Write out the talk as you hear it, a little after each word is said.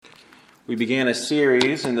We began a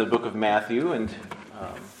series in the book of Matthew, and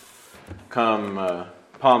come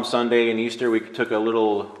Palm Sunday and Easter, we took a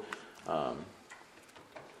little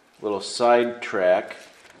sidetrack,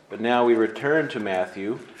 but now we return to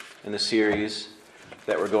Matthew in the series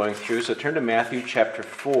that we're going through. So turn to Matthew chapter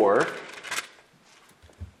 4.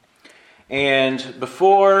 And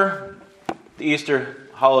before the Easter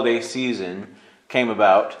holiday season came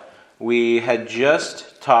about, we had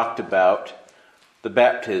just talked about the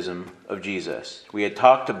baptism of Jesus. We had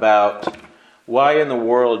talked about why in the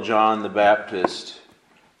world John the Baptist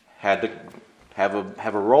had to have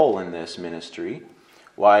a role in this ministry,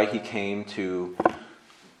 why he came to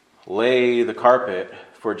lay the carpet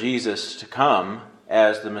for Jesus to come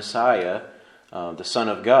as the Messiah, the Son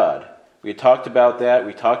of God. We had talked about that.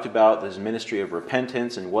 We talked about this ministry of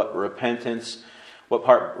repentance and what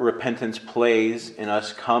part repentance plays in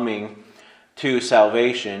us coming to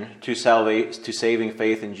salvation, to saving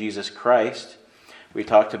faith in Jesus Christ. We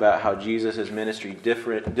talked about how Jesus' ministry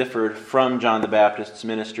differed from John the Baptist's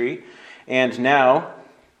ministry. And now,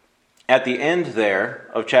 at the end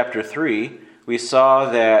there of chapter 3, we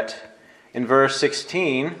saw that in verse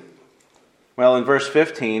 15, in verse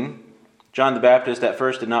 15, John the Baptist at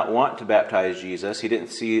first did not want to baptize Jesus. He didn't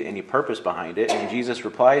see any purpose behind it. And Jesus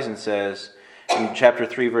replies and says in chapter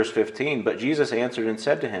 3, verse 15, "But Jesus answered and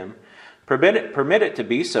said to him, Permit it to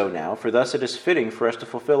be so now, for thus it is fitting for us to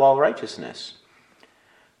fulfill all righteousness."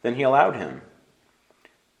 Then he allowed him.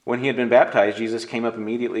 When he had been baptized, Jesus came up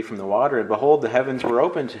immediately from the water, and behold, the heavens were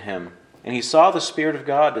opened to him. And he saw the Spirit of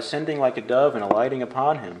God descending like a dove and alighting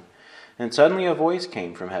upon him. And suddenly a voice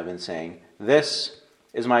came from heaven, saying, "This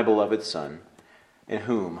is my beloved Son, in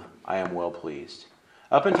whom I am well pleased."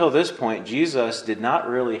 Up until this point, Jesus did not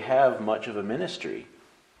really have much of a ministry.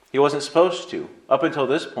 He wasn't supposed to. Up until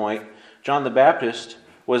this point, John the Baptist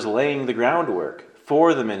was laying the groundwork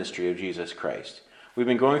for the ministry of Jesus Christ. We've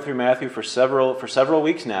been going through Matthew for several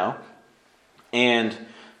weeks now, and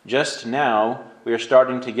just now we are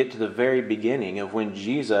starting to get to the very beginning of when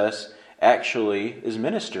Jesus actually is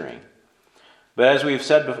ministering. But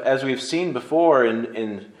as we've seen before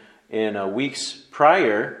in weeks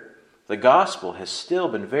prior, the gospel has still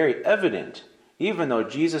been very evident, even though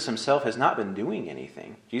Jesus himself has not been doing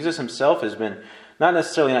anything. Jesus himself has been not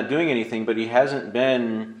necessarily not doing anything, but he hasn't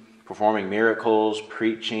been performing miracles,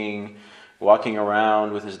 preaching, walking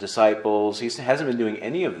around with his disciples. He hasn't been doing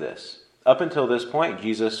any of this. Up until this point,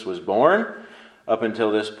 Jesus was born. Up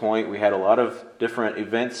until this point, we had a lot of different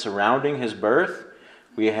events surrounding his birth.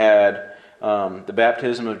 We had the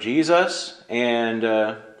baptism of Jesus, and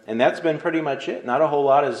that's been pretty much it. Not a whole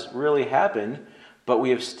lot has really happened, but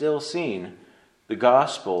we have still seen the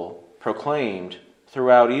gospel proclaimed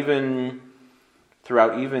throughout even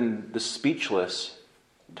the speechless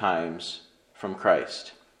times from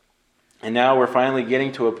Christ. And now we're finally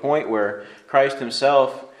getting to a point where Christ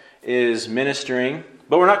himself is ministering,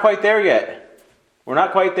 but we're not quite there yet. We're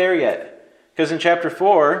not quite there yet. Because in chapter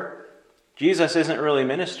 4, Jesus isn't really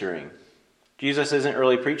ministering. Jesus isn't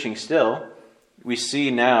really preaching still. We see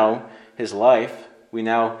now his life. We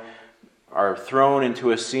now are thrown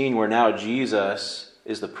into a scene where now Jesus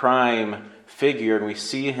is the prime figure, and we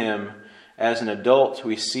see him as an adult.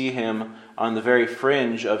 We see him on the very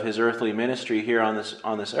fringe of his earthly ministry here on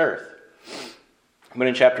this earth. But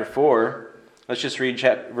in chapter 4, let's just read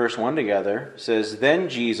verse 1 together. It says, "Then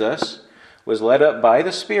Jesus was led up by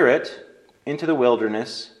the Spirit into the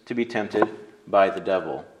wilderness to be tempted by the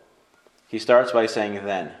devil." He starts by saying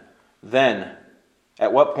then. Then.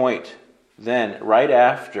 At what point? Then, right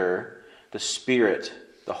after the Spirit,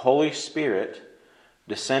 the Holy Spirit,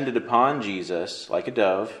 descended upon Jesus like a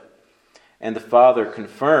dove, and the Father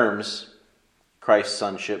confirms Christ's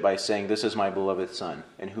sonship by saying, "This is my beloved Son,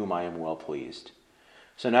 in whom I am well pleased."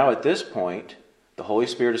 So now at this point, the Holy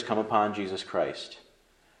Spirit has come upon Jesus Christ,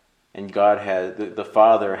 and the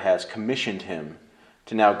Father has commissioned him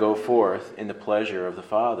to now go forth in the pleasure of the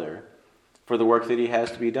Father for the work that he has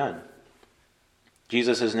to be done.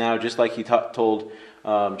 Jesus is now, just like he told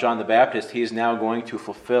John the Baptist, he is now going to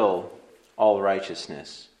fulfill all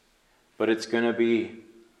righteousness. But it's going to be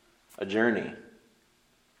a journey.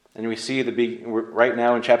 And we see right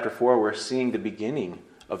now in chapter 4, we're seeing the beginning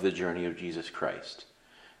of the journey of Jesus Christ.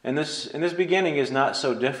 And this beginning is not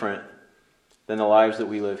so different than the lives that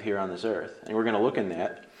we live here on this earth. And we're going to look in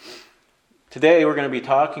that. Today we're going to be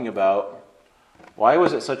talking about why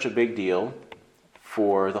was it such a big deal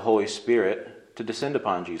for the Holy Spirit to descend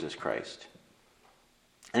upon Jesus Christ?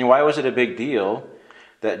 And why was it a big deal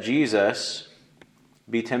that Jesus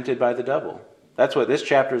be tempted by the devil? That's what this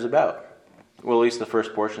chapter is about. Well, at least the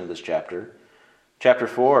first portion of this chapter. Chapter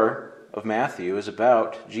 4 of Matthew is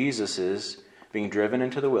about Jesus' being driven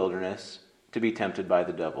into the wilderness to be tempted by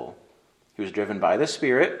the devil. He was driven by the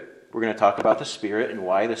Spirit. We're going to talk about the Spirit and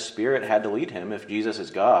why the Spirit had to lead him. If Jesus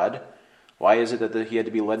is God, why is it that he had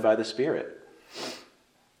to be led by the Spirit?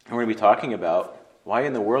 And we're going to be talking about why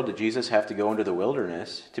in the world did Jesus have to go into the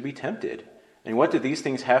wilderness to be tempted? And what do these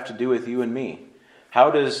things have to do with you and me?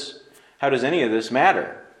 How does any of this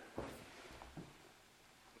matter?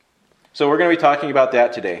 So we're going to be talking about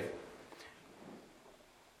that today.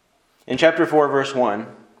 In chapter 4, verse 1,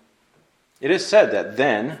 it is said that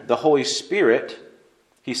then the Holy Spirit,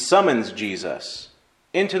 he summons Jesus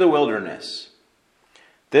into the wilderness.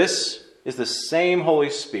 This is the same Holy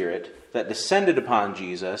Spirit that descended upon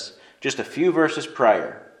Jesus just a few verses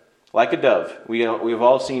prior, like a dove. We've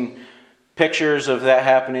all seen pictures of that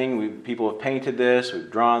happening. People have painted this, we've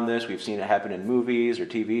drawn this, we've seen it happen in movies or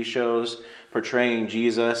TV shows portraying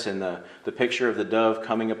Jesus and the picture of the dove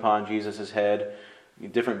coming upon Jesus' head.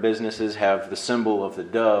 Different businesses have the symbol of the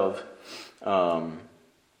dove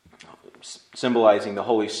symbolizing the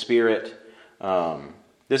Holy Spirit.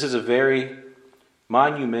 This is a very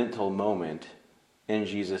monumental moment in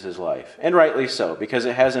Jesus' life, and rightly so, because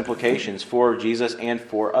it has implications for Jesus and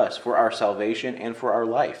for us, for our salvation and for our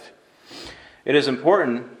life. It is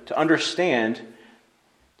important to understand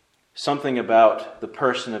something about the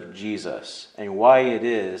person of Jesus and why it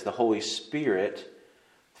is the Holy Spirit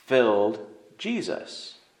filled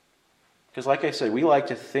Jesus. Because like I said, we like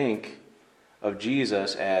to think of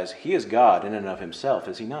Jesus as he is God in and of himself,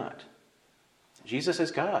 is he not? Jesus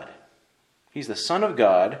is God. He's the Son of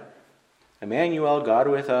God, Emmanuel, God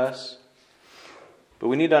with us. But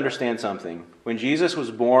we need to understand something. When Jesus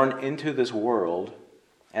was born into this world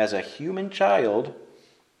as a human child,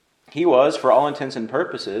 he was, for all intents and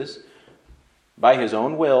purposes, by his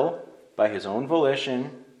own will, by his own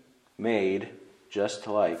volition, made just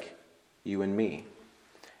like you and me.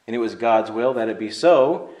 And it was God's will that it be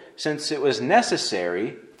so, since it was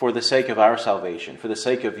necessary for the sake of our salvation, for the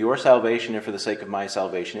sake of your salvation and for the sake of my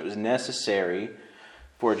salvation. It was necessary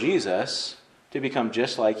for Jesus to become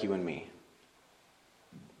just like you and me.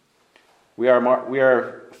 We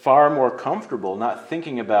are far more comfortable not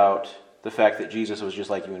thinking about the fact that Jesus was just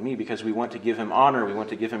like you and me, because we want to give him honor, we want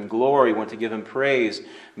to give him glory, we want to give him praise,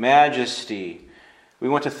 majesty. We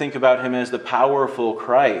want to think about him as the powerful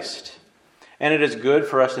Christ. And it is good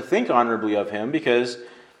for us to think honorably of him, because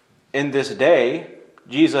in this day,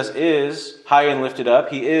 Jesus is high and lifted up.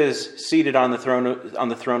 He is seated on the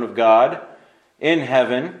throne of God in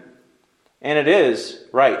heaven. And it is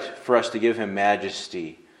right for us to give him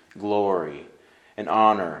majesty, glory, and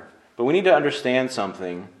honor. But we need to understand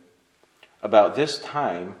something about this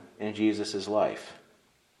time in Jesus' life.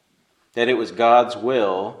 That it was God's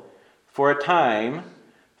will for a time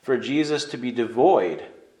for Jesus to be devoid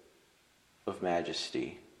of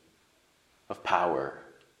majesty, of power,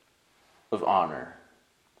 of honor.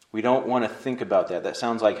 We don't want to think about that. That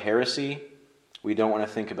sounds like heresy. We don't want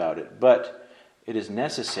to think about it. But it is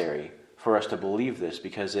necessary for us to believe this,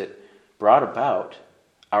 because it brought about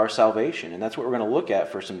our salvation. And that's what we're going to look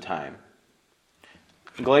at for some time.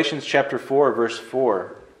 In Galatians chapter 4, verse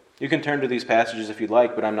 4, you can turn to these passages if you'd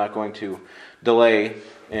like, but I'm not going to delay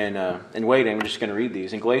in waiting. I'm just going to read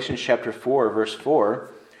these. In Galatians chapter 4, verse 4,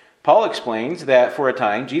 Paul explains that for a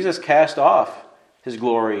time, Jesus cast off his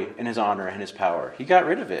glory and his honor and his power. He got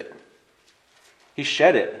rid of it. He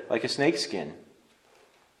shed it like a snakeskin.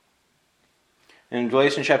 And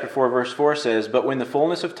Galatians chapter 4, verse 4 says, "But when the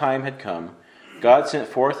fullness of time had come, God sent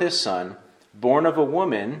forth his Son, born of a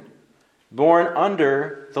woman, born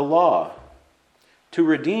under the law, to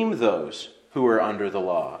redeem those who were under the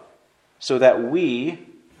law, so that we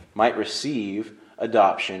might receive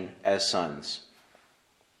adoption as sons."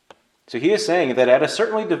 So he is saying that at a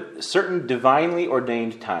certain divinely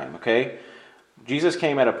ordained time, okay? Jesus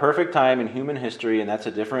came at a perfect time in human history, and that's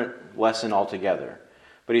a different lesson altogether.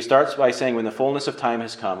 But he starts by saying when the fullness of time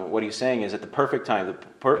has come, what he's saying is at the perfect time,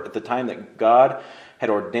 at the time that God had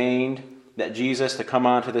ordained that Jesus to come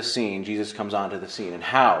onto the scene, Jesus comes onto the scene. And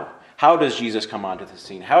how? How does Jesus come onto the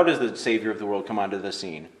scene? How does the Savior of the world come onto the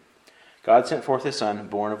scene? God sent forth his Son,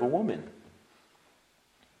 born of a woman.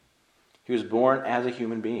 He was born as a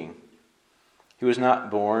human being. He was not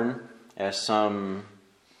born as some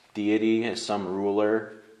deity, as some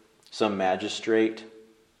ruler, some magistrate.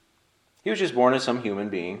 He was just born as some human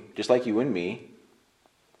being, just like you and me.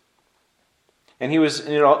 And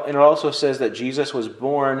it also says that Jesus was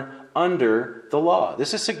born under the law.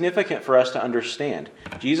 This is significant for us to understand.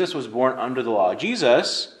 Jesus was born under the law.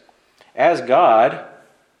 Jesus, as God,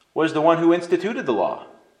 was the one who instituted the law.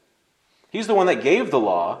 He's the one that gave the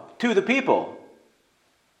law to the people.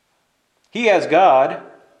 He, as God,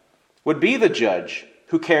 would be the judge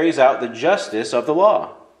who carries out the justice of the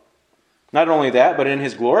law. Not only that, but in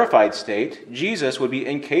his glorified state, Jesus would be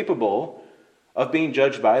incapable of being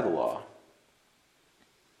judged by the law,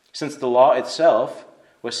 since the law itself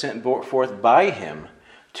was sent forth by him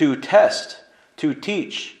to test, to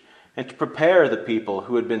teach, and to prepare the people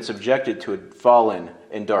who had been subjected to a fallen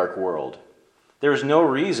and dark world. There is no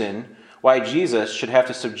reason why Jesus should have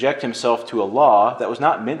to subject himself to a law that was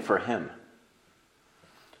not meant for him.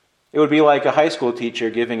 It would be like a high school teacher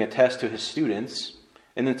giving a test to his students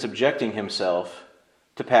and then subjecting himself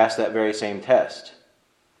to pass that very same test.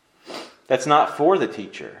 That's not for the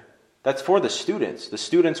teacher. That's for the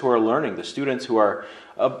students who are learning, the students who are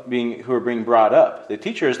being brought up. The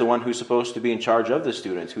teacher is the one who's supposed to be in charge of the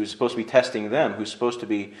students, who's supposed to be testing them, who's supposed to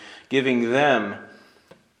be giving them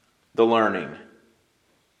the learning.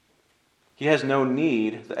 He has no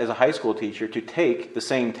need, as a high school teacher, to take the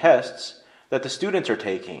same tests that the students are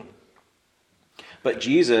taking. But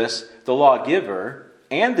Jesus, the lawgiver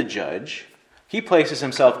and the judge, he places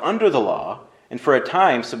himself under the law and for a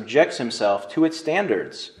time subjects himself to its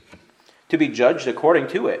standards, to be judged according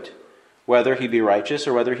to it, whether he be righteous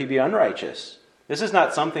or whether he be unrighteous. This is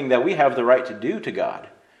not something that we have the right to do to God.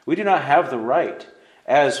 We do not have the right,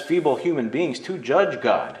 as feeble human beings, to judge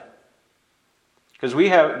God. Because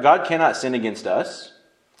God cannot sin against us.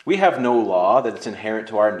 We have no law that is inherent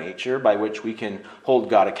to our nature by which we can hold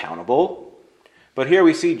God accountable. But here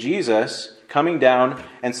we see Jesus coming down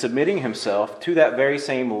and submitting himself to that very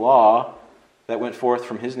same law that went forth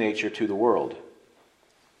from his nature to the world.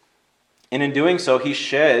 And in doing so, he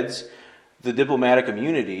sheds the diplomatic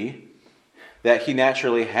immunity that he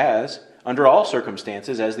naturally has under all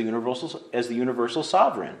circumstances as the universal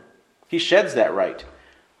sovereign. He sheds that right.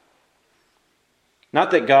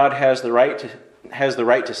 Not that God has the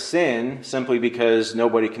right to sin simply because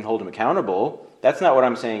nobody can hold him accountable. That's not what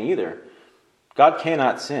I'm saying either. God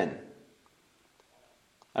cannot sin.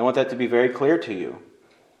 I want that to be very clear to you.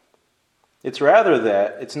 It's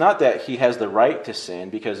not that he has the right to sin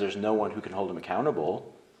because there's no one who can hold him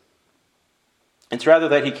accountable. It's rather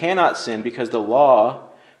that he cannot sin because the law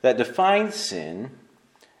that defines sin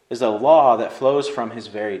is a law that flows from his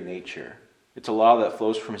very nature. It's a law that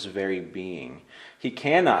flows from his very being. He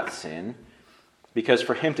cannot sin because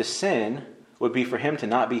for him to sin would be for him to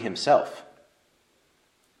not be himself.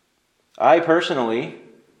 I personally,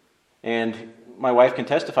 and my wife can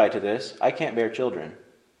testify to this, I can't bear children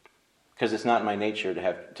because it's not in my nature to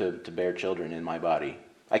have to bear children in my body.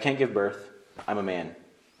 I can't give birth. I'm a man.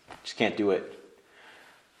 Just can't do it.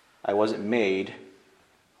 I wasn't made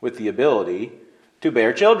with the ability to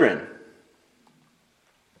bear children.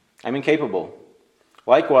 I'm incapable.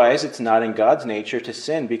 Likewise, it's not in God's nature to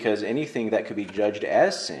sin because anything that could be judged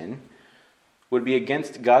as sin would be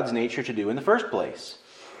against God's nature to do in the first place.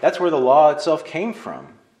 That's where the law itself came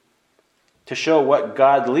from, to show what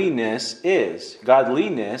godliness is.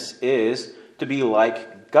 Godliness is to be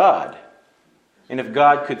like God. And if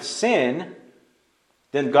God could sin,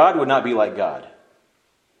 then God would not be like God.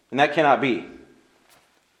 And that cannot be.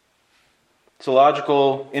 It's a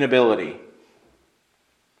logical inability.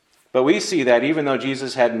 But we see that even though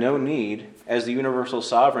Jesus had no need as the universal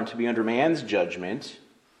sovereign to be under man's judgment,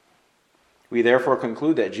 we therefore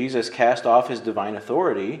conclude that Jesus cast off his divine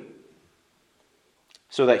authority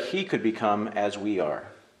so that he could become as we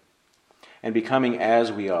are. And becoming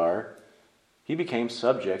as we are, he became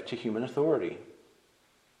subject to human authority.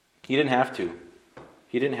 He didn't have to.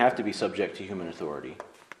 He didn't have to be subject to human authority.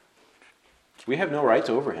 We have no rights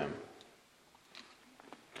over him.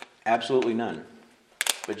 Absolutely none.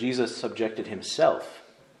 But Jesus subjected himself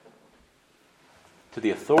to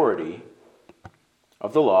the authority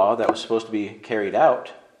of the law that was supposed to be carried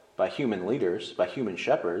out by human leaders, by human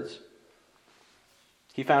shepherds.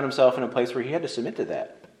 He found himself in a place where he had to submit to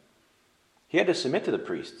that. He had to submit to the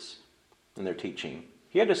priests and their teaching.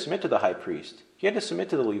 He had to submit to the high priest. He had to submit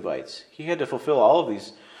to the Levites. He had to fulfill all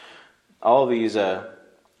of these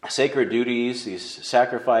sacred duties, these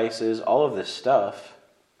sacrifices, all of this stuff,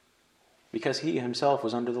 because he himself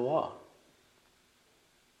was under the law.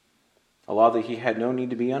 A law that he had no need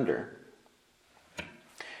to be under.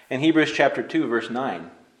 In Hebrews chapter 2, verse 9,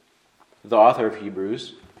 the author of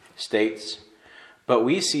Hebrews states, "But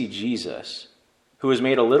we see Jesus, who was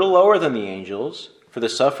made a little lower than the angels for the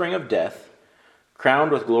suffering of death,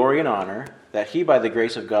 crowned with glory and honor, that he by the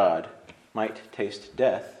grace of God might taste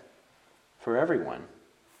death for everyone."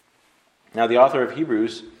 Now the author of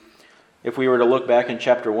Hebrews, if we were to look back in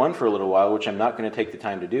chapter 1 for a little while, which I'm not going to take the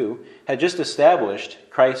time to do, had just established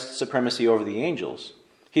Christ's supremacy over the angels.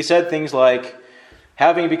 He said things like,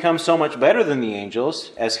 having become so much better than the angels,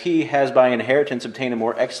 as he has by inheritance obtained a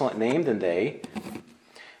more excellent name than they.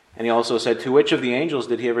 And he also said, to which of the angels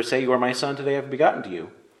did he ever say, you are my son, today I have begotten to you?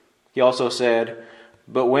 He also said,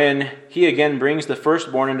 but when he again brings the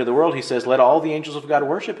firstborn into the world, he says, let all the angels of God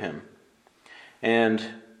worship him. And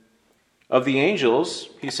of the angels,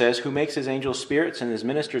 he says, who makes his angels spirits and his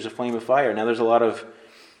ministers a flame of fire. Now there's a lot of,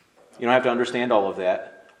 you don't have to understand all of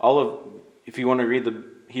that. If you want to read the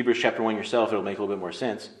Hebrews chapter 1 yourself, it'll make a little bit more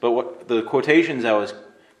sense. But what the quotations I was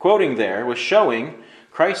quoting there was showing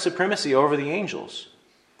Christ's supremacy over the angels.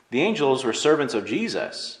 The angels were servants of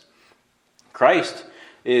Jesus. Christ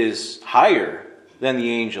is higher than the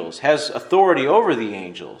angels, has authority over the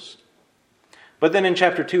angels. But then in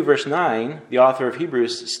chapter 2, verse 9, the author of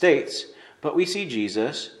Hebrews states, but we see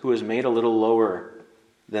Jesus, who is made a little lower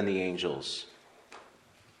than the angels.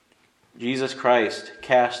 Jesus Christ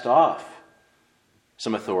cast off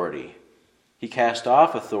some authority. He cast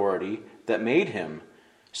off authority that made him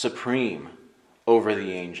supreme over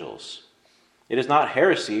the angels. It is not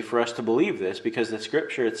heresy for us to believe this because the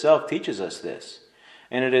Scripture itself teaches us this.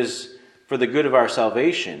 And it is for the good of our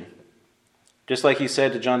salvation. Just like he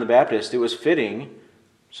said to John the Baptist, it was fitting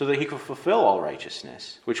so that he could fulfill all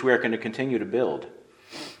righteousness, which we are going to continue to build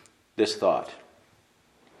this thought.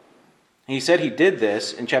 He said he did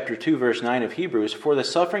this in chapter 2, verse 9 of Hebrews, for the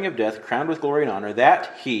suffering of death crowned with glory and honor,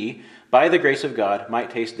 that he, by the grace of God,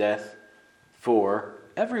 might taste death for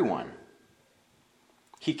everyone.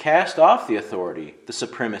 He cast off the authority, the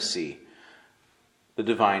supremacy, the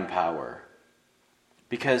divine power,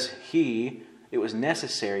 because it was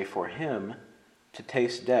necessary for him to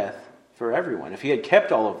taste death for everyone. If he had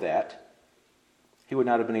kept all of that, he would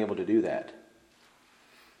not have been able to do that.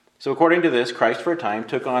 So according to this, Christ for a time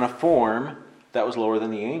took on a form that was lower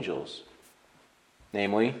than the angels,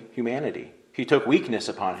 namely humanity. He took weakness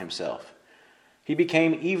upon himself. He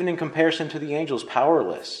became, even in comparison to the angels,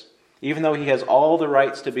 powerless, even though he has all the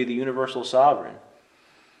rights to be the universal sovereign.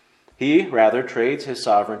 He rather trades his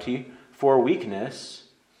sovereignty for weakness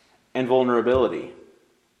and vulnerability.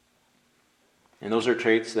 And those are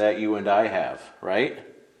traits that you and I have, right?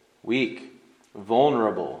 Weak,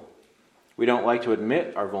 vulnerable. We don't like to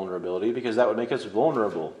admit our vulnerability because that would make us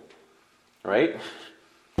vulnerable, right?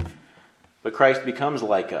 But Christ becomes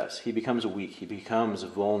like us. He becomes weak. He becomes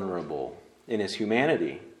vulnerable in his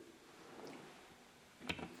humanity.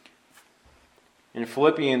 In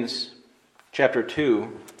Philippians chapter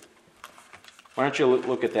 2, why don't you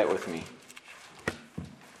look at that with me?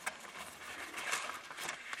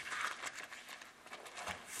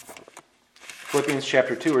 Philippians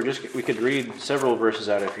chapter 2, we could read several verses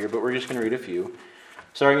out of here, but we're just going to read a few.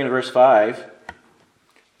 Starting in verse 5,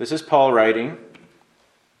 this is Paul writing.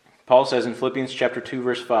 Paul says in Philippians chapter 2,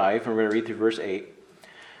 verse 5, and we're going to read through verse 8,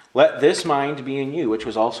 let this mind be in you, which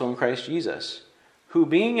was also in Christ Jesus, who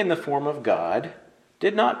being in the form of God,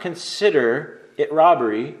 did not consider it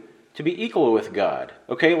robbery to be equal with God.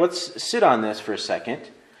 Okay, let's sit on this for a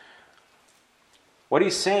second. What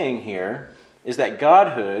he's saying here is that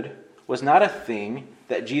Godhood was not a thing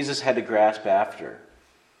that Jesus had to grasp after.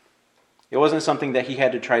 It wasn't something that he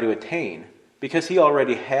had to try to attain, because he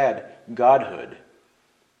already had Godhood.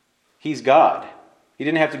 He's God. He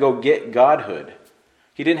didn't have to go get Godhood.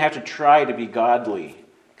 He didn't have to try to be godly,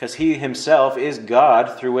 because he himself is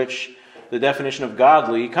God, through which the definition of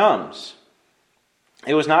godly comes.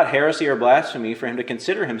 It was not heresy or blasphemy for him to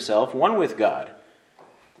consider himself one with God,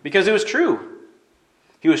 because it was true.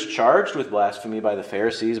 He was charged with blasphemy by the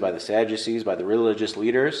Pharisees, by the Sadducees, by the religious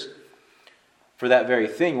leaders for that very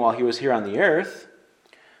thing while he was here on the earth.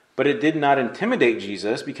 But it did not intimidate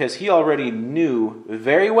Jesus because he already knew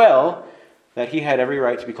very well that he had every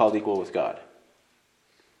right to be called equal with God.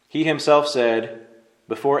 He himself said,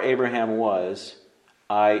 before Abraham was,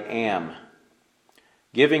 I am,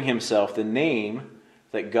 giving himself the name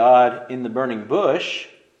that God in the burning bush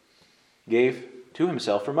gave to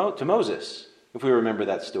himself to Moses. If we remember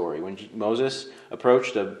that story, when Moses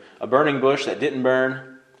approached a burning bush that didn't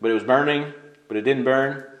burn, but it was burning, but it didn't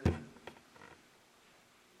burn. And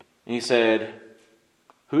he said,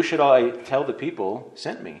 who should I tell the people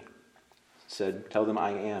sent me? He said, tell them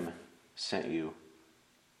I am sent you.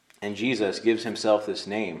 And Jesus gives himself this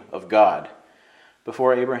name of God.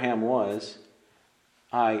 Before Abraham was,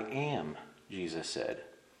 I am, Jesus said.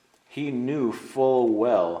 He knew full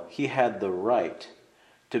well he had the right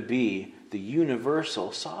to be the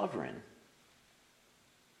universal sovereign.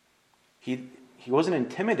 He wasn't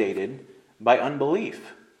intimidated by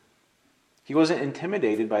unbelief. He wasn't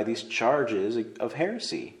intimidated by these charges of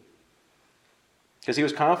heresy. Because he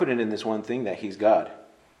was confident in this one thing, that he's God.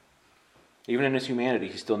 Even in his humanity,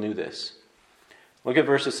 he still knew this. Look at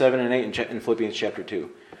verses 7 and 8 in Philippians chapter 2.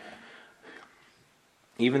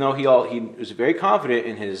 Even though he was very confident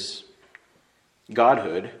in his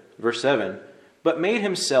godhood, verse 7, but made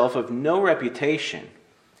himself of no reputation,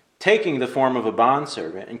 taking the form of a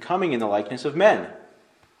bondservant and coming in the likeness of men.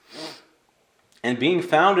 And being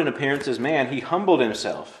found in appearance as man, he humbled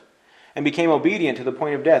himself and became obedient to the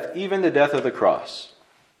point of death, even the death of the cross.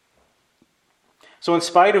 So in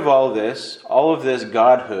spite of all of this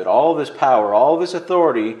godhood, all of this power, all of this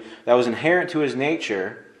authority that was inherent to his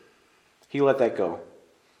nature, he let that go.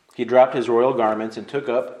 He dropped his royal garments and took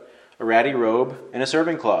up a ratty robe and a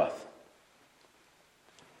serving cloth,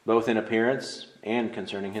 both in appearance and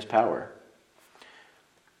concerning his power.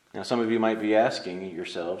 Now some of you might be asking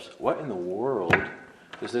yourselves, what in the world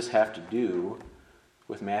does this have to do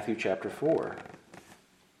with Matthew chapter 4?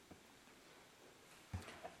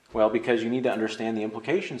 Well, because you need to understand the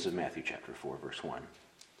implications of Matthew chapter 4, verse 1.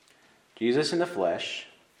 Jesus in the flesh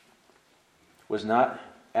was not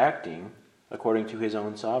acting according to his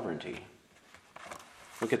own sovereignty.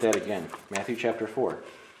 Look at that again. Matthew chapter 4,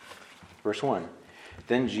 verse 1.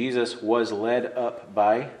 Then Jesus was led up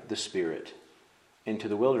by the Spirit into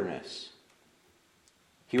the wilderness.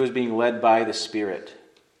 He was being led by the Spirit.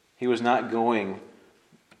 He was not going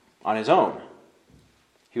on his own.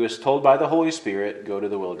 He was told by the Holy Spirit, go to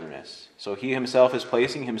the wilderness. So he himself is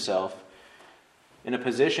placing himself in a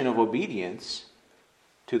position of obedience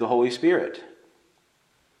to the Holy Spirit.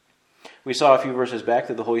 We saw a few verses back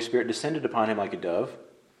that the Holy Spirit descended upon him like a dove.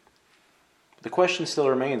 The question still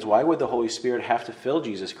remains, why would the Holy Spirit have to fill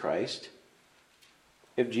Jesus Christ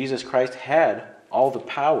if Jesus Christ had all the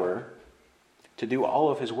power to do all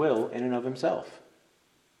of his will in and of himself?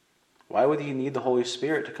 Why would he need the Holy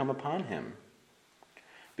Spirit to come upon him?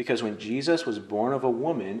 Because when Jesus was born of a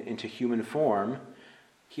woman into human form,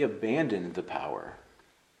 he abandoned the power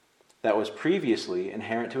that was previously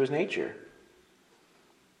inherent to his nature.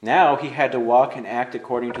 Now he had to walk and act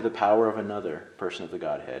according to the power of another person of the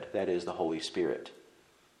Godhead, that is, the Holy Spirit.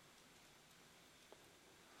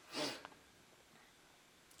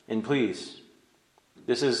 And please,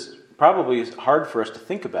 this is probably hard for us to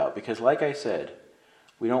think about because, like I said,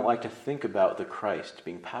 we don't like to think about the Christ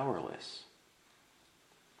being powerless.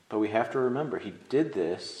 But we have to remember, he did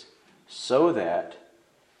this so that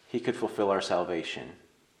he could fulfill our salvation.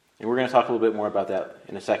 And we're going to talk a little bit more about that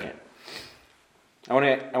in a second. I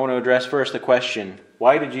want to address first the question,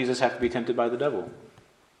 why did Jesus have to be tempted by the devil?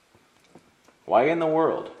 Why in the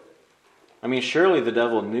world? I mean, surely the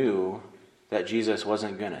devil knew that Jesus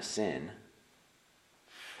wasn't going to sin.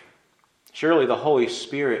 Surely the Holy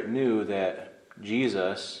Spirit knew that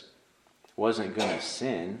Jesus wasn't going to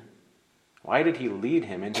sin. Why did he lead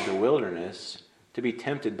him into the wilderness to be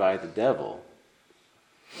tempted by the devil?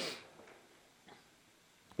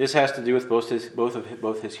 This has to do with both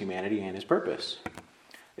his humanity and his purpose.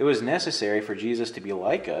 It was necessary for Jesus to be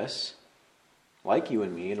like us, like you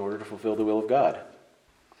and me, in order to fulfill the will of God.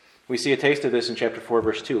 We see a taste of this in chapter 4,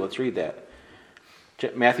 verse 2. Let's read that.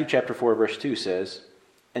 Matthew chapter 4, verse 2 says,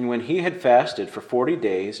 "And when he had fasted for 40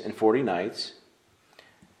 days and 40 nights,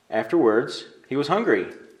 afterwards he was hungry."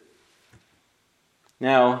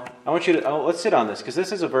 Now, I want you to, let's sit on this, because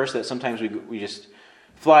this is a verse that sometimes we just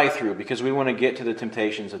fly through because we want to get to the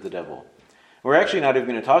temptations of the devil. We're actually not even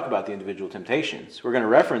going to talk about the individual temptations. We're going to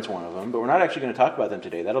reference one of them, but we're not actually going to talk about them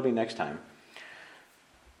today. That'll be next time.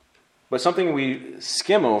 But something we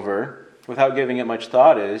skim over without giving it much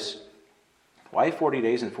thought is, why 40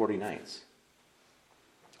 days and 40 nights?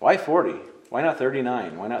 Why 40? Why not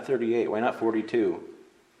 39? Why not 38? Why not 42?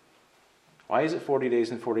 Why is it 40 days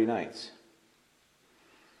and 40 nights?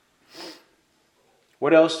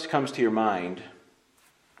 What else comes to your mind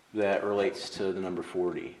that relates to the number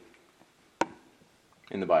 40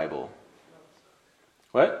 in the Bible?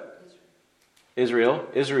 What? Israel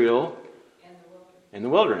in the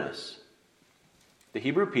wilderness. The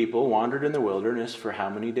Hebrew people wandered in the wilderness for how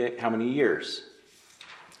many years?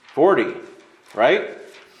 40, right?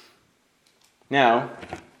 Now,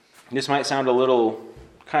 this might sound a little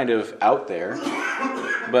kind of out there,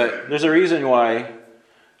 but there's a reason why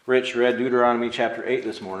Rich read Deuteronomy chapter 8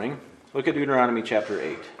 this morning. Look at Deuteronomy chapter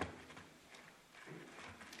 8.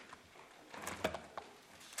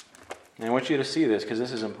 And I want you to see this because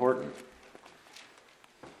this is important.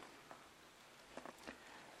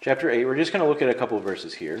 Chapter 8, we're just going to look at a couple of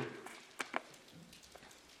verses here.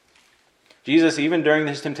 Jesus, even during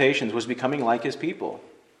his temptations, was becoming like his people.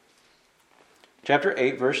 Chapter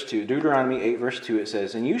 8, verse 2, Deuteronomy 8, verse 2, it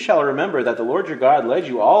says, "And you shall remember that the Lord your God led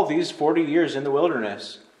you all these 40 years in the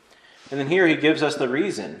wilderness." And then here he gives us the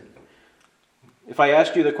reason. If I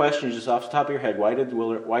asked you the question just off the top of your head, why did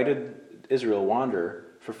Israel wander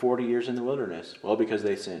for 40 years in the wilderness? Well, because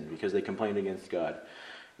they sinned, because they complained against God.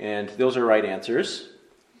 And those are right answers.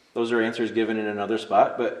 Those are answers given in another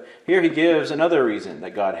spot. But here he gives another reason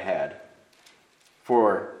that God had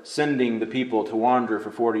for sending the people to wander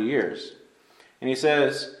for 40 years. And he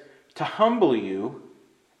says, to humble you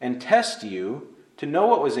and test you, to know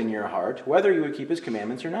what was in your heart, whether you would keep his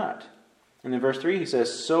commandments or not. And in verse 3 he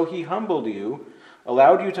says, so he humbled you,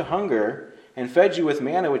 allowed you to hunger, and fed you with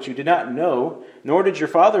manna which you did not know, nor did your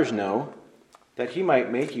fathers know, that he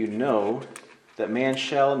might make you know that man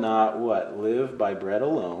shall not, what? Live by bread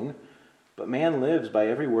alone, but man lives by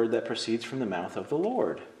every word that proceeds from the mouth of the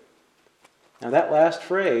Lord. Now that last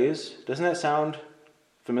phrase, doesn't that sound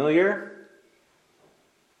familiar?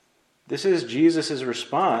 This is Jesus'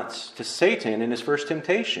 response to Satan in his first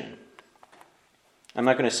temptation. I'm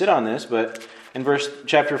not going to sit on this, but in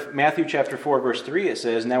Matthew chapter 4, verse 3, it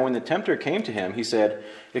says, now when the tempter came to him, he said,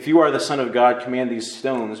 if you are the Son of God, command these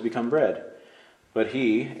stones become bread. But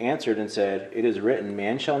he answered and said, it is written,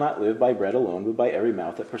 man shall not live by bread alone, but by every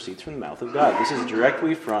mouth that proceeds from the mouth of God. This is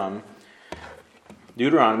directly from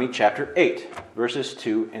Deuteronomy chapter 8, verses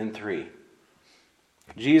 2 and 3.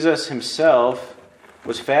 Jesus himself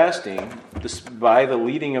was fasting by the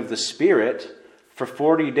leading of the Spirit for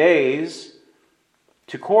 40 days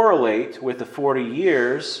to correlate with the 40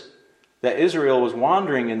 years that Israel was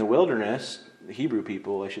wandering in the wilderness. The Hebrew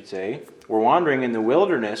people, I should say, were wandering in the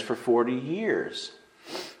wilderness for 40 years.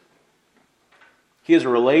 He is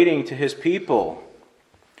relating to his people.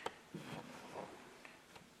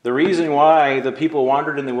 The reason why the people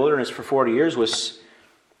wandered in the wilderness for 40 years was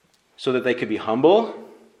so that they could be humble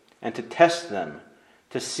and to test them,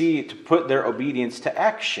 to put their obedience to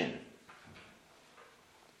action.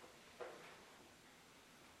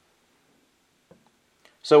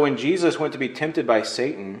 So when Jesus went to be tempted by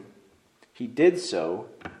Satan, he did so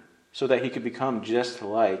that he could become just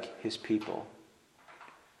like his people.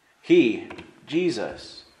 He,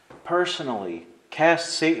 Jesus, personally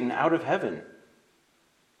cast Satan out of heaven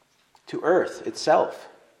to earth itself.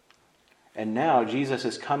 And now Jesus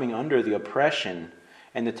is coming under the oppression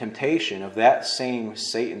and the temptation of that same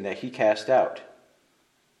Satan that he cast out.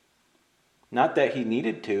 Not that he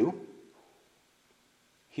needed to.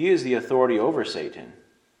 He is the authority over Satan.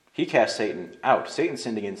 He cast Satan out. Satan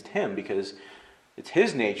sinned against him because it's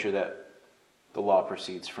his nature that the law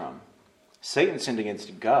proceeds from. Satan sinned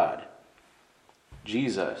against God,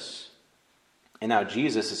 Jesus. And now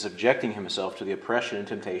Jesus is subjecting himself to the oppression and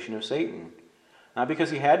temptation of Satan. Not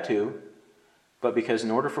because he had to, but because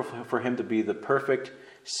in order for him to be the perfect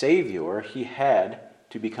Savior, he had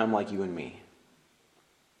to become like you and me.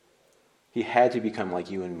 He had to become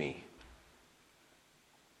like you and me.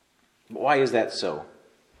 But why is that so?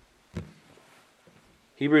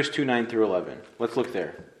 Hebrews 2, 9 through 11. Let's look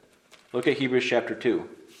there. Look at Hebrews chapter 2.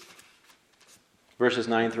 Verses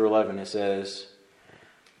 9 through 11. It says,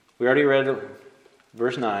 we already read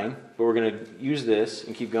verse 9, but we're going to use this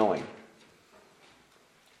and keep going.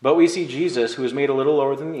 But we see Jesus, who was made a little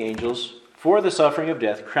lower than the angels, for the suffering of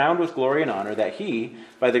death, crowned with glory and honor, that he,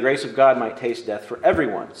 by the grace of God, might taste death for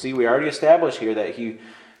everyone. See, we already established here that he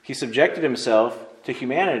subjected himself to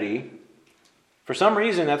humanity. For some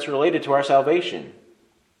reason, that's related to our salvation.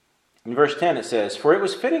 In verse 10 it says, for it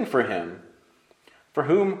was fitting for him, for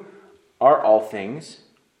whom are all things,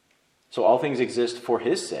 so all things exist for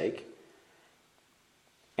his sake,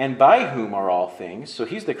 and by whom are all things, so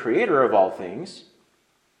he's the creator of all things,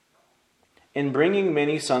 in bringing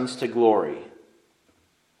many sons to glory,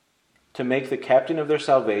 to make the captain of their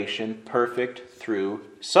salvation perfect through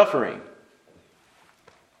suffering.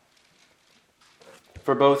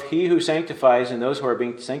 For both he who sanctifies and those who are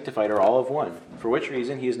being sanctified are all of one, for which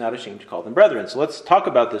reason he is not ashamed to call them brethren. So let's talk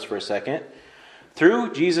about this for a second.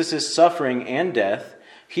 Through Jesus' suffering and death,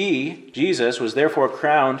 he, Jesus, was therefore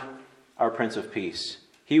crowned our Prince of Peace.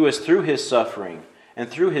 He was through his suffering and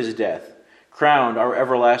through his death crowned our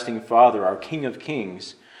everlasting Father, our King of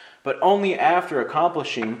Kings, but only after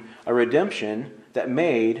accomplishing a redemption that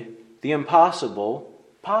made the impossible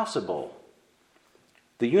possible.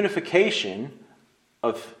 The unification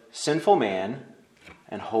of sinful man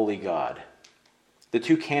and holy God. The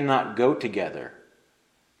two cannot go together.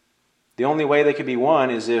 The only way they could be one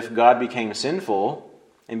is if God became sinful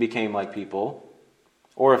and became like people,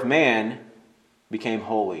 or if man became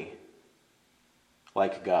holy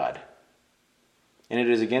like God. And it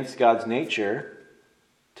is against God's nature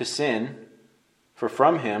to sin, for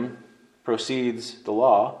from him proceeds the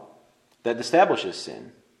law that establishes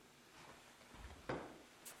sin.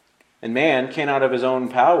 And man cannot of his own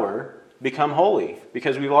power become holy,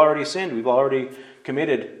 because we've already sinned. We've already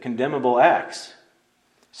committed condemnable acts.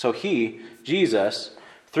 So he, Jesus,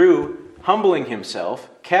 through humbling himself,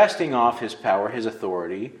 casting off his power, his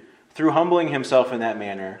authority, through humbling himself in that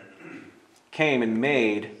manner, came and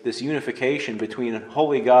made this unification between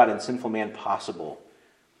holy God and sinful man possible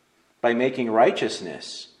by making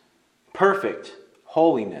righteousness, perfect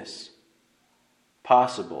holiness,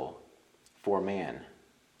 possible for man.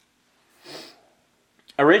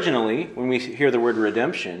 Originally, when we hear the word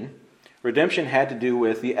redemption, redemption had to do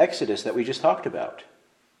with the Exodus that we just talked about.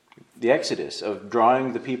 The Exodus of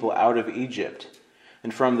drawing the people out of Egypt.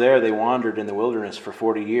 And from there they wandered in the wilderness for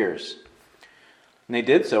 40 years. And they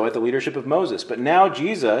did so at the leadership of Moses. But now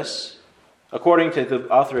Jesus, according to the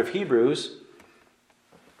author of Hebrews,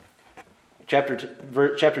 chapter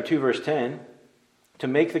 2, verse 10, to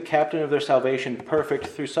make the captain of their salvation perfect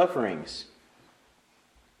through sufferings.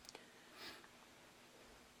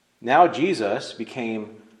 Now Jesus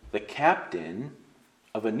became the captain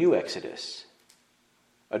of a new Exodus,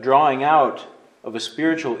 a drawing out of a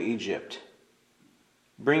spiritual Egypt,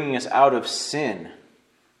 bringing us out of sin,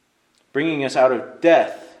 bringing us out of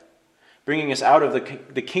death, bringing us out of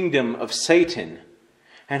the kingdom of Satan.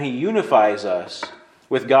 And he unifies us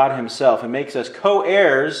with God himself and makes us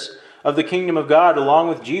co-heirs of the kingdom of God along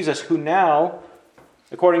with Jesus, who now,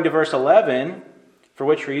 according to verse 11, for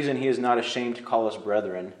which reason he is not ashamed to call us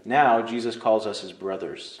brethren. Now Jesus calls us his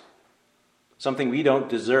brothers. Something we don't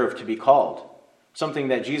deserve to be called. Something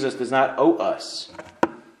that Jesus does not owe us.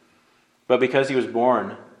 But because he was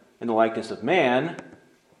born in the likeness of man,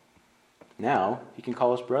 now he can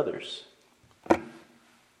call us brothers.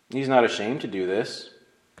 He's not ashamed to do this,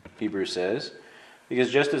 Hebrews says,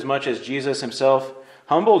 because just as much as Jesus himself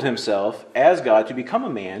humbled himself as God to become a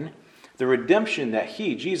man, the redemption that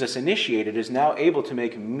he, Jesus, initiated is now able to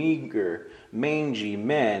make meager, mangy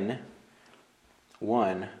men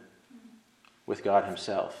one with God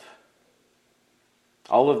himself.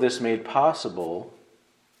 All of this made possible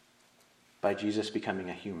by Jesus becoming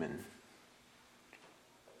a human.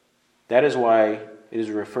 That is why it is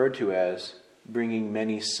referred to as bringing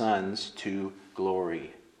many sons to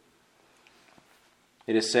glory.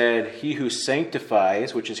 It is said, he who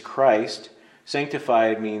sanctifies, which is Christ,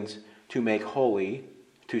 sanctified means to make holy,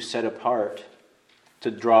 to set apart,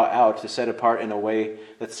 to draw out, to set apart in a way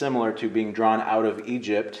that's similar to being drawn out of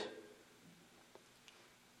Egypt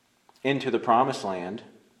into the promised land.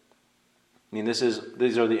 I mean,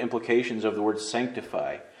 these are the implications of the word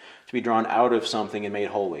sanctify, to be drawn out of something and made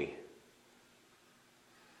holy.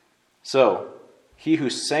 So, he who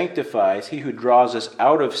sanctifies, he who draws us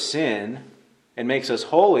out of sin and makes us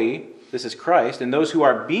holy, this is Christ, and those who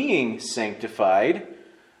are being sanctified,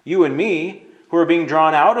 you and me, who are being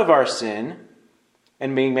drawn out of our sin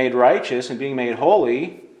and being made righteous and being made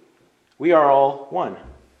holy, we are all one.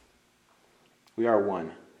 We are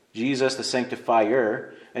one. Jesus, the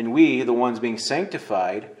sanctifier, and we, the ones being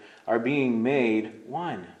sanctified, are being made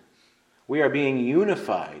one. We are being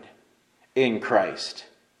unified in Christ.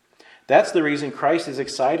 That's the reason Christ is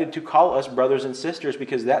excited to call us brothers and sisters,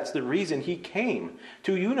 because that's the reason he came,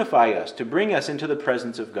 to unify us, to bring us into the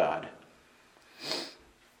presence of God.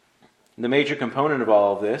 The major component of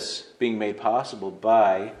all of this being made possible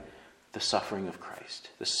by the suffering of Christ,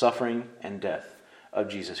 the suffering and death of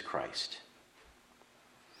Jesus Christ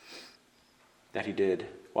that he did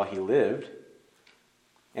while he lived.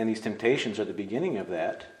 And these temptations are the beginning of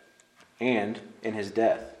that, and in his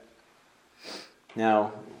death.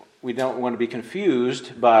 Now, we don't want to be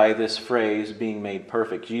confused by this phrase, being made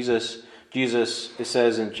perfect. Jesus, it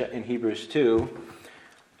says in Hebrews 2,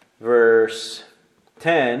 verse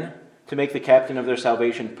 10, to make the captain of their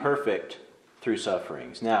salvation perfect through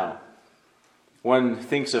sufferings. Now, one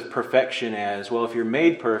thinks of perfection as, well, if you're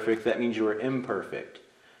made perfect, that means you were imperfect.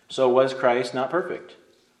 So was Christ not perfect?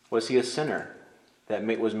 Was he a sinner that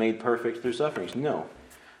was made perfect through sufferings? No,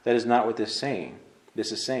 that is not what this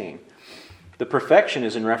is saying. The perfection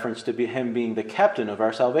is in reference to him being the captain of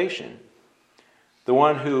our salvation, the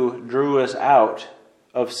one who drew us out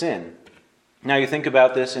of sin. Now you think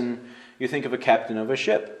about this and you think of a captain of a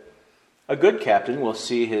ship. A good captain will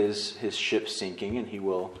see his ship sinking and he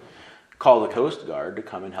will call the Coast Guard to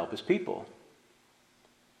come and help his people.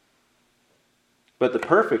 But the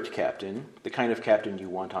perfect captain, the kind of captain you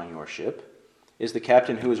want on your ship, is the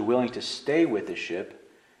captain who is willing to stay with the ship,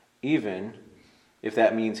 even if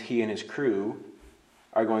that means he and his crew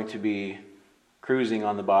are going to be cruising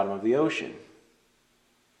on the bottom of the ocean.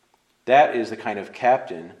 That is the kind of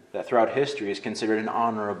captain that throughout history is considered an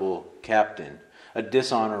honorable captain. A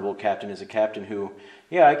dishonorable captain is a captain who,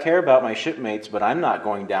 I care about my shipmates, but I'm not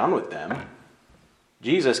going down with them.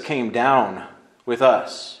 Jesus came down with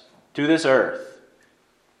us to this earth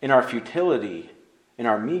in our futility, in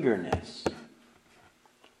our meagerness,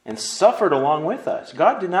 and suffered along with us.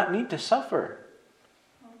 God did not need to suffer.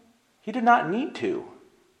 He did not need to.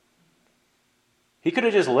 He could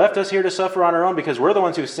have just left us here to suffer on our own because we're the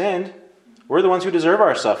ones who sinned. We're the ones who deserve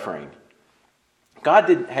our suffering. God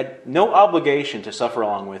had no obligation to suffer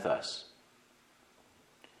along with us.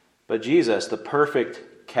 But Jesus, the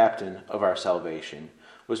perfect captain of our salvation,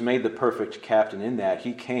 was made the perfect captain in that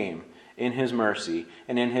he came in his mercy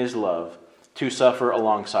and in his love to suffer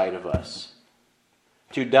alongside of us,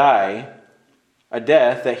 to die a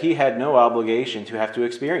death that he had no obligation to have to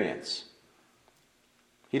experience.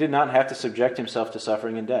 He did not have to subject himself to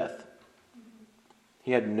suffering and death.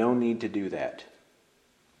 He had no need to do that.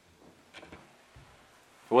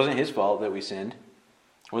 It wasn't his fault that we sinned.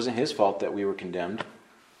 It wasn't his fault that we were condemned.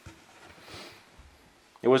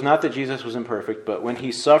 It was not that Jesus was imperfect, but when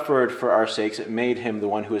he suffered for our sakes, it made him the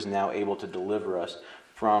one who is now able to deliver us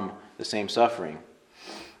from the same suffering.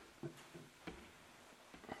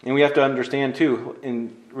 And we have to understand too,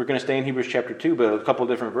 and we're going to stay in Hebrews chapter 2, but a couple of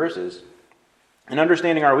different verses. In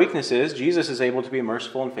understanding our weaknesses, Jesus is able to be a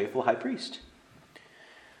merciful and faithful high priest.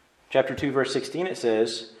 Chapter 2, verse 16, it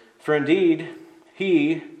says, "For indeed,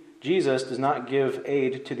 he, Jesus, does not give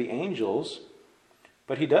aid to the angels,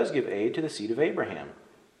 but he does give aid to the seed of Abraham.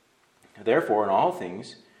 Therefore, in all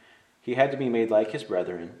things, he had to be made like his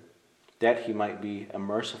brethren, that he might be a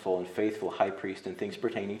merciful and faithful high priest in things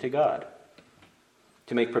pertaining to God,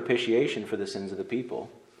 to make propitiation for the sins of the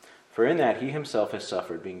people. For in that he himself has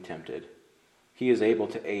suffered being tempted. He is able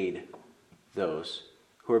to aid those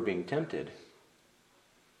who are being tempted."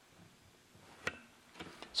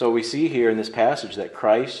 So we see here in this passage that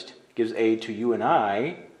Christ gives aid to you and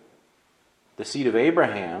I, the seed of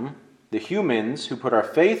Abraham, the humans who put our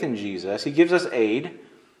faith in Jesus. He gives us aid,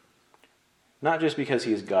 not just because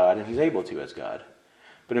he is God and he's able to as God.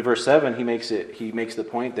 But in verse 7, he makes the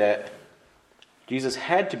point that Jesus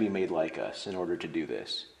had to be made like us in order to do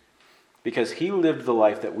this, because he lived the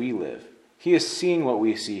life that we live. He has seen what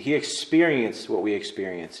we see. He experienced what we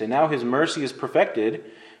experienced. And now his mercy is perfected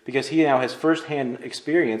because he now has firsthand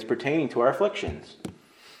experience pertaining to our afflictions.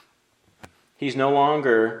 He's no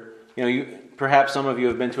longer, perhaps some of you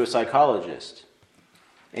have been to a psychologist.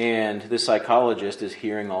 And this psychologist is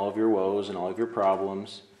hearing all of your woes and all of your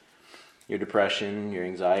problems, your depression, your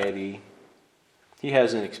anxiety. He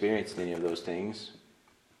hasn't experienced any of those things.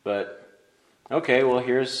 But, okay, well,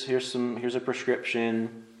 here's a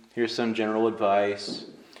prescription. Here's some general advice.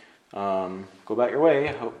 Go about your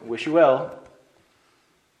way. Wish you well.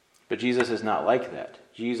 But Jesus is not like that.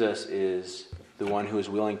 Jesus is the one who is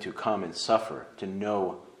willing to come and suffer, to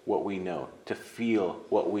know what we know, to feel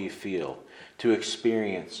what we feel, to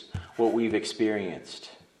experience what we've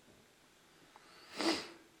experienced.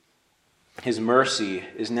 His mercy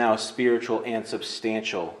is now spiritual and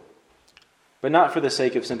substantial, but not for the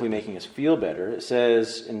sake of simply making us feel better. It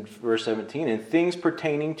says in verse 17, "in things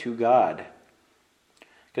pertaining to God."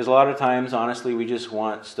 Because a lot of times, honestly, we just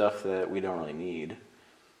want stuff that we don't really need.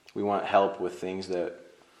 We want help with things that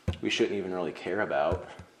we shouldn't even really care about.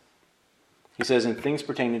 He says, in things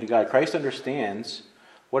pertaining to God, Christ understands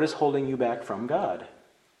what is holding you back from God.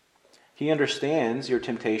 He understands your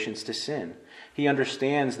temptations to sin. He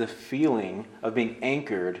understands the feeling of being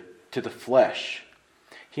anchored to the flesh.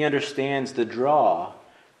 He understands the draw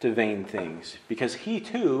to vain things, because he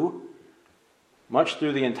too, much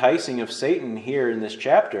through the enticing of Satan here in this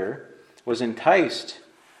chapter, was enticed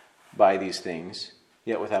by these things,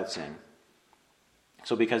 yet without sin.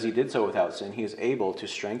 So because he did so without sin, he is able to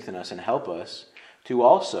strengthen us and help us to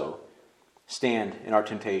also stand in our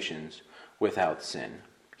temptations without sin.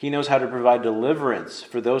 He knows how to provide deliverance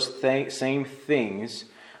for those same things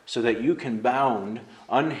so that you can bound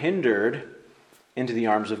unhindered into the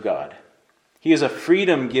arms of God. He is a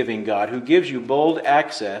freedom-giving God who gives you bold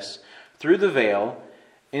access through the veil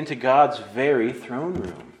into God's very throne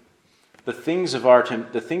room. The things of our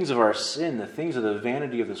sin, the things of the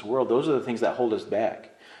vanity of this world, those are the things that hold us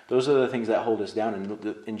back. Those are the things that hold us down.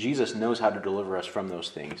 And Jesus knows how to deliver us from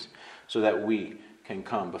those things so that we can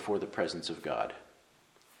come before the presence of God.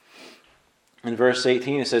 In verse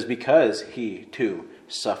 18 it says, because he too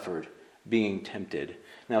suffered being tempted.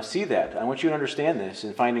 Now see that. I want you to understand this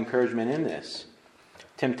and find encouragement in this.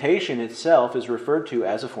 Temptation itself is referred to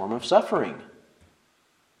as a form of suffering.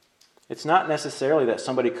 It's not necessarily that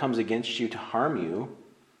somebody comes against you to harm you.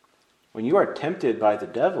 When you are tempted by the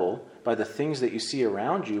devil, by the things that you see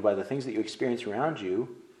around you, by the things that you experience around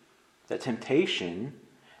you, that temptation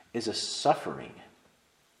is a suffering.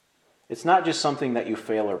 It's not just something that you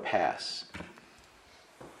fail or pass.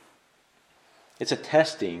 It's a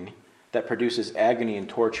testing that produces agony and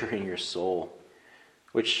torture in your soul.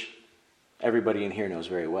 which everybody in here knows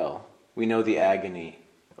very well. We know the agony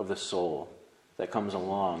of the soul that comes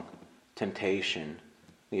along, temptation,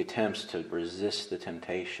 the attempts to resist the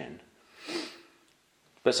temptation.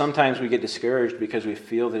 But sometimes we get discouraged because we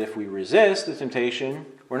feel that if we resist the temptation,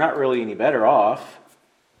 we're not really any better off.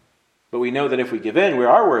 But we know that if we give in, we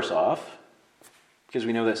are worse off, because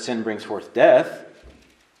we know that sin brings forth death.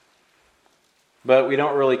 But we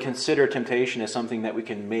don't really consider temptation as something that we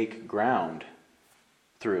can make ground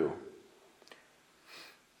through.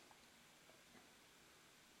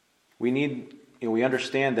 We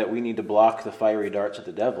understand that we need to block the fiery darts of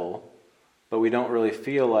the devil, but we don't really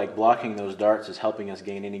feel like blocking those darts is helping us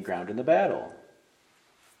gain any ground in the battle.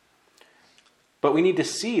 But we need to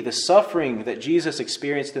see the suffering that Jesus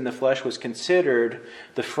experienced in the flesh was considered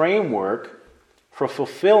the framework for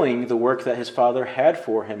fulfilling the work that his Father had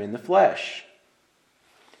for him in the flesh.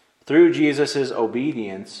 Through Jesus'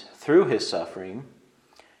 obedience, through his suffering,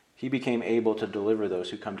 he became able to deliver those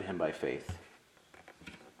who come to him by faith.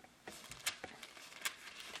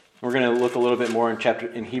 We're going to look a little bit more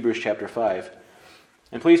in Hebrews chapter 5.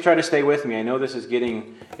 And please try to stay with me. I know this is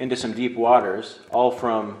getting into some deep waters, all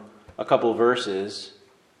from a couple verses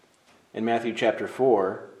in Matthew chapter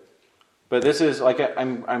 4. But this is like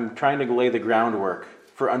I'm trying to lay the groundwork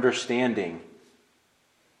for understanding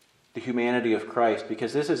the humanity of Christ,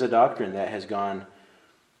 because this is a doctrine that has gone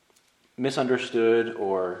misunderstood,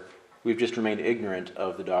 or we've just remained ignorant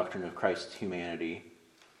of the doctrine of Christ's humanity,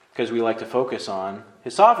 because we like to focus on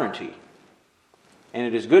his sovereignty. And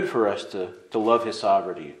it is good for us to love his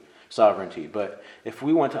sovereignty. But if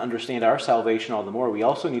we want to understand our salvation all the more, we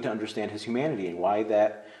also need to understand his humanity and why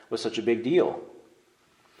that was such a big deal.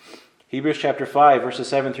 Hebrews chapter 5, verses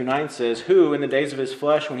 7 through 9 says, "Who, in the days of his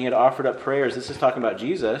flesh, when he had offered up prayers," this is talking about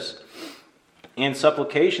Jesus, "and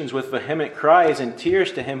supplications with vehement cries and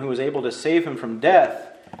tears to him who was able to save him from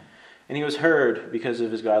death, and he was heard because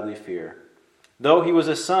of his godly fear. Though he was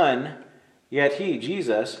a son, yet he,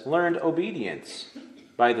 Jesus, learned obedience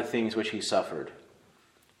by the things which he suffered.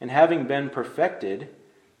 And having been perfected,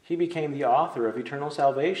 he became the author of eternal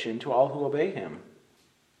salvation to all who obey him."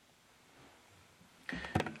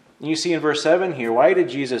 You see in verse 7 here, why did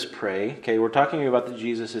Jesus pray? Okay, we're talking about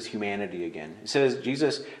Jesus' humanity again. It says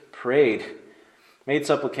Jesus prayed, made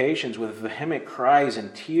supplications with vehement cries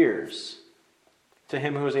and tears to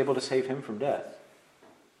him who was able to save him from death.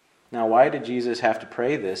 Now, why did Jesus have to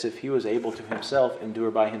pray this if he was able to himself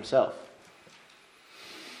endure by himself?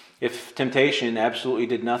 If temptation absolutely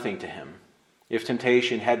did nothing to him, if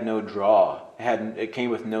temptation had no draw, it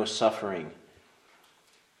came with no suffering,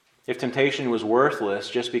 if temptation was worthless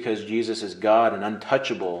just because Jesus is God and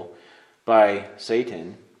untouchable by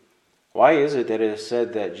Satan, why is it that it is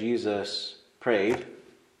said that Jesus prayed,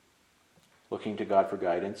 looking to God for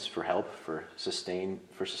guidance, for help, for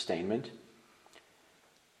sustainment?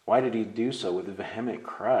 Why did he do so with vehement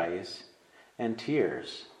cries and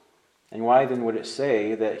tears? And why then would it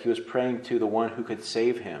say that he was praying to the one who could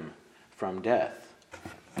save him from death?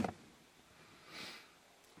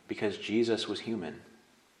 Because Jesus was human.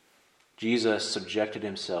 Jesus subjected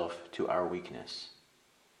himself to our weakness.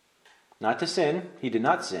 Not to sin. He did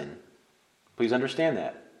not sin. Please understand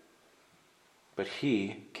that. But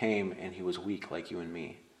he came and he was weak like you and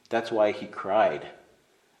me. That's why he cried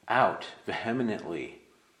out vehemently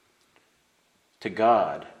to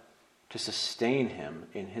God to sustain him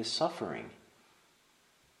in his suffering.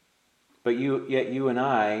 But yet you and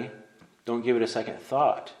I don't give it a second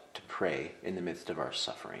thought to pray in the midst of our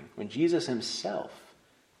suffering, when Jesus himself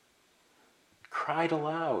cried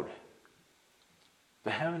aloud,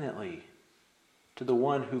 vehemently, to the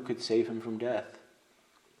one who could save him from death,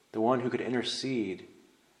 the one who could intercede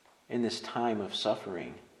in this time of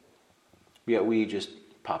suffering. Yet we just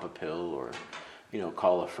pop a pill or,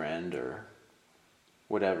 call a friend or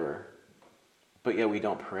whatever. But yet we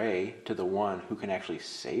don't pray to the one who can actually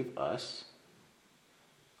save us.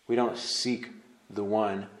 We don't seek the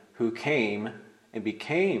one who came and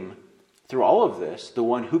became, through all of this, the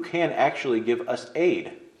one who can actually give us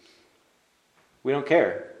aid. We don't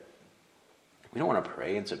care. We don't want to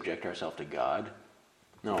pray and subject ourselves to God.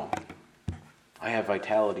 No. I have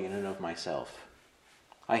vitality in and of myself.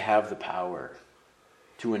 I have the power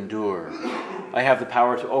to endure. I have the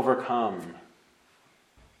power to overcome.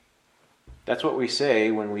 That's what we say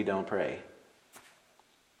when we don't pray.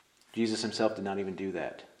 Jesus himself did not even do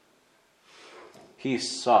that. He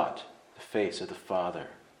sought the face of the Father.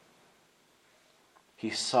 He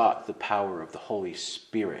sought the power of the Holy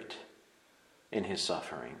Spirit in his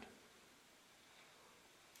suffering.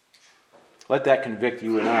 Let that convict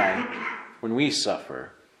you and I when we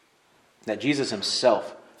suffer, that Jesus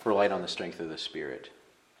himself relied on the strength of the Spirit.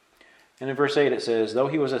 And in verse 8 it says, though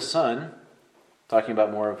he was a son, talking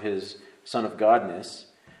about more of his son of godness,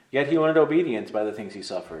 yet he learned obedience by the things he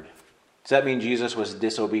suffered. Does that mean Jesus was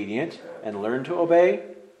disobedient and learned to obey?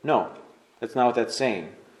 No, that's not what that's saying.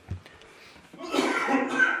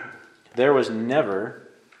 There was never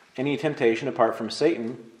any temptation apart from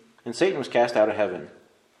Satan, and Satan was cast out of heaven.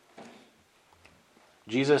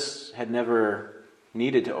 Jesus had never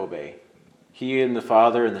needed to obey. He and the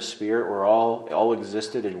Father and the Spirit were all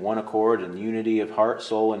existed in one accord, in unity of heart,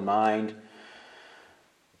 soul, and mind.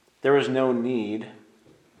 There was no need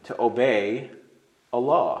to obey a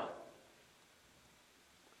law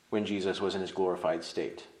when Jesus was in his glorified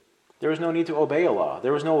state. There was no need to obey a law.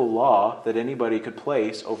 There was no law that anybody could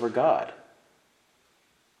place over God.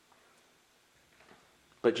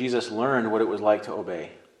 But Jesus learned what it was like to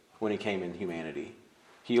obey when he came in humanity.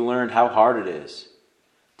 He learned how hard it is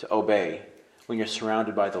to obey when you're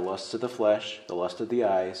surrounded by the lusts of the flesh, the lust of the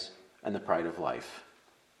eyes, and the pride of life.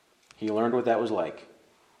 He learned what that was like.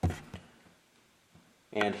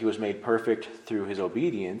 And he was made perfect through his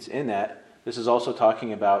obedience in that this is also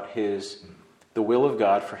talking about the will of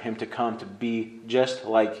God for him to come to be just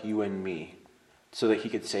like you and me so that he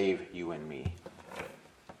could save you and me.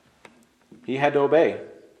 He had to obey.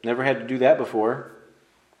 Never had to do that before.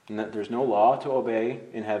 And that there's no law to obey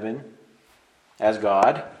in heaven as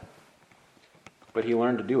God. But he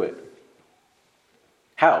learned to do it.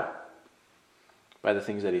 How? By the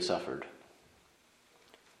things that he suffered.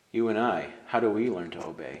 You and I, how do we learn to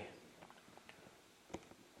obey?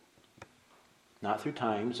 Not through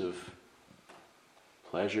times of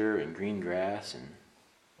pleasure and green grass and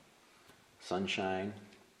sunshine.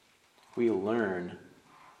 We learn,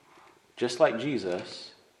 just like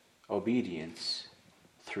Jesus, obedience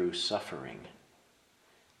through suffering.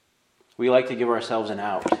 We like to give ourselves an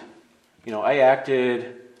out. I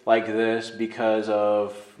acted like this because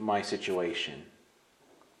of my situation.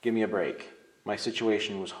 Give me a break. My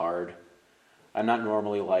situation was hard. I'm not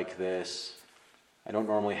normally like this. I don't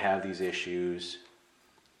normally have these issues.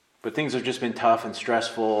 But things have just been tough and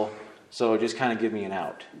stressful, so just kind of give me an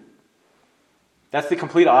out. That's the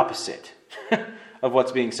complete opposite of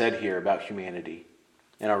what's being said here about humanity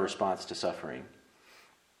and our response to suffering.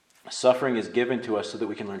 Suffering is given to us so that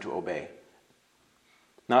we can learn to obey,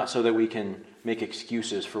 not so that we can make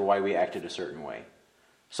excuses for why we acted a certain way.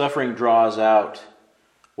 Suffering draws out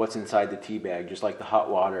what's inside the tea bag, just like the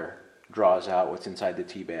hot water draws out what's inside the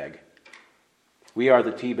tea bag. We are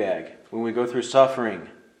the tea bag. When we go through suffering,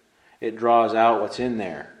 it draws out what's in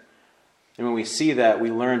there. And when we see that,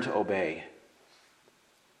 we learn to obey.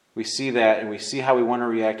 We see that and we see how we want to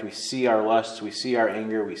react. We see our lusts, we see our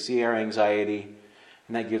anger, we see our anxiety.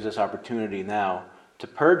 And that gives us opportunity now to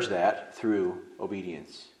purge that through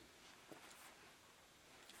obedience.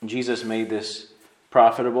 Jesus made this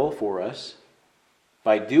profitable for us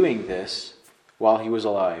by doing this while he was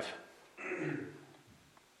alive,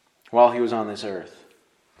 while he was on this earth.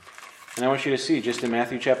 And I want you to see just in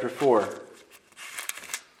Matthew chapter 4,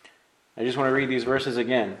 I just want to read these verses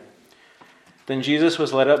again. Then Jesus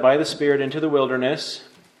was led up by the Spirit into the wilderness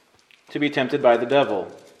to be tempted by the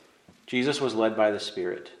devil. Jesus was led by the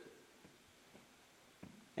Spirit.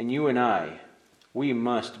 And you and I, we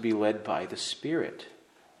must be led by the Spirit.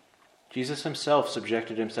 Jesus himself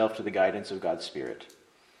subjected himself to the guidance of God's Spirit.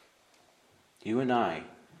 You and I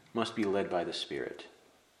must be led by the Spirit.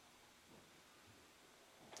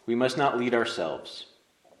 We must not lead ourselves.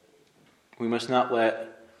 We must not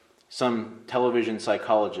let some television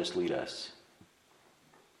psychologist lead us.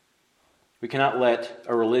 We cannot let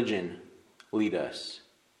a religion lead us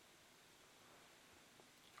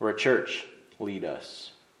or a church lead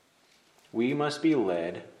us. We must be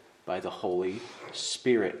led by the Holy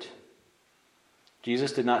Spirit.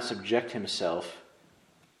 Jesus did not subject himself,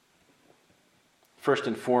 first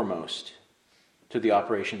and foremost, to the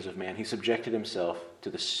operations of man. He subjected himself to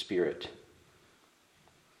the Spirit.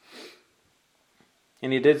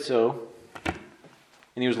 And he did so,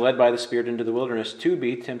 and he was led by the Spirit into the wilderness to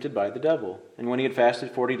be tempted by the devil. And when he had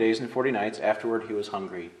fasted 40 days and 40 nights, afterward he was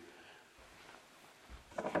hungry.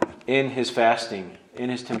 In his fasting, in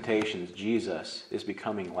his temptations, Jesus is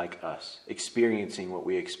becoming like us, experiencing what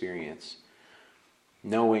we experience,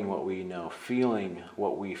 knowing what we know, feeling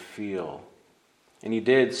what we feel. And he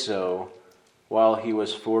did so while he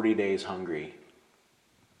was 40 days hungry.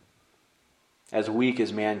 As weak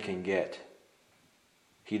as man can get,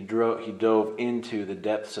 he dove into the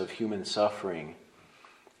depths of human suffering,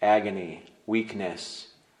 agony, weakness.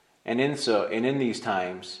 And in these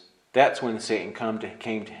times, that's when Satan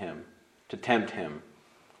came to him to tempt him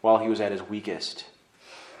while he was at his weakest.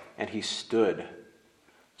 And he stood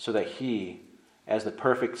so that he as the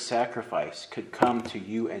perfect sacrifice, could come to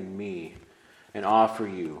you and me and offer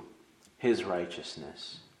you his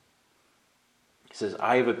righteousness. He says,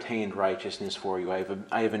 I have obtained righteousness for you.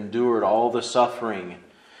 I have endured all the suffering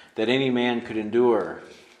that any man could endure,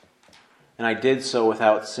 and I did so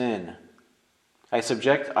without sin.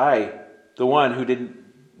 The one who did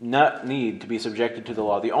not need to be subjected to the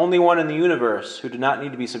law, the only one in the universe who did not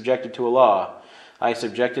need to be subjected to a law, I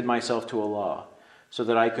subjected myself to a law, so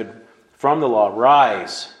that I could, from the law,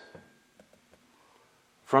 rise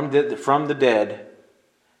from the dead,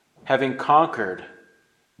 having conquered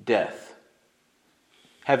death,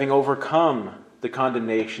 having overcome the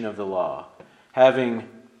condemnation of the law, having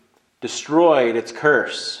destroyed its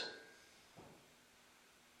curse,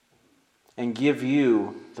 and give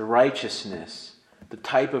you the righteousness, the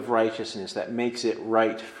type of righteousness that makes it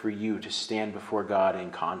right for you to stand before God in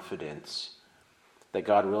confidence that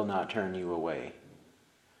God will not turn you away.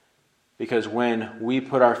 Because when we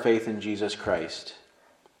put our faith in Jesus Christ,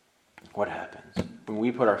 what happens? When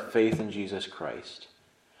we put our faith in Jesus Christ,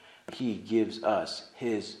 he gives us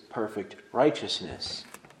his perfect righteousness.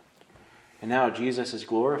 And now Jesus is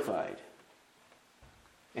glorified.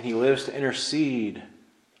 And he lives to intercede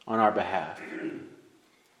on our behalf.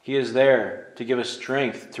 He is there to give us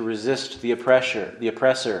strength to resist the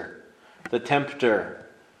oppressor, the tempter.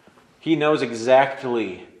 He knows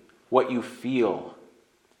exactly what you feel.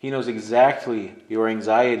 He knows exactly your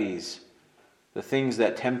anxieties, the things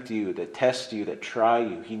that tempt you, that test you, that try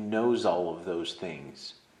you. He knows all of those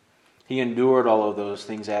things. He endured all of those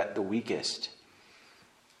things at the weakest.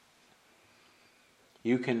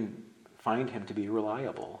 You can find him to be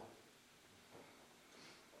reliable.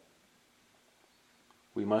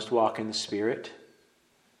 We must walk in the Spirit,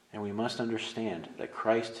 and we must understand that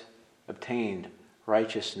Christ obtained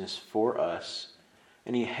righteousness for us,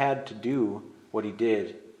 and he had to do what he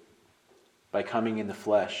did by coming in the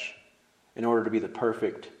flesh in order to be the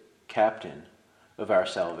perfect captain of our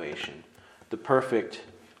salvation, the perfect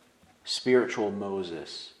spiritual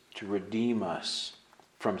Moses to redeem us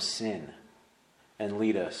from sin and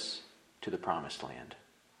lead us to the promised land.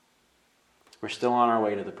 We're still on our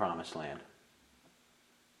way to the promised land.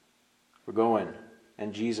 We're going,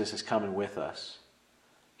 and Jesus is coming with us.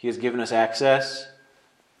 He has given us access,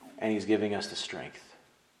 and he's giving us the strength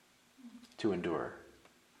to endure.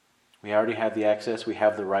 We already have the access. We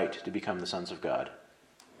have the right to become the sons of God.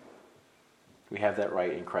 We have that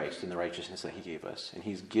right in Christ, in the righteousness that he gave us. And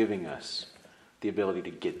he's giving us the ability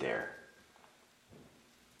to get there.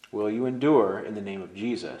 Will you endure in the name of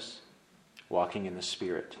Jesus, walking in the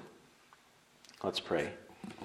Spirit? Let's pray.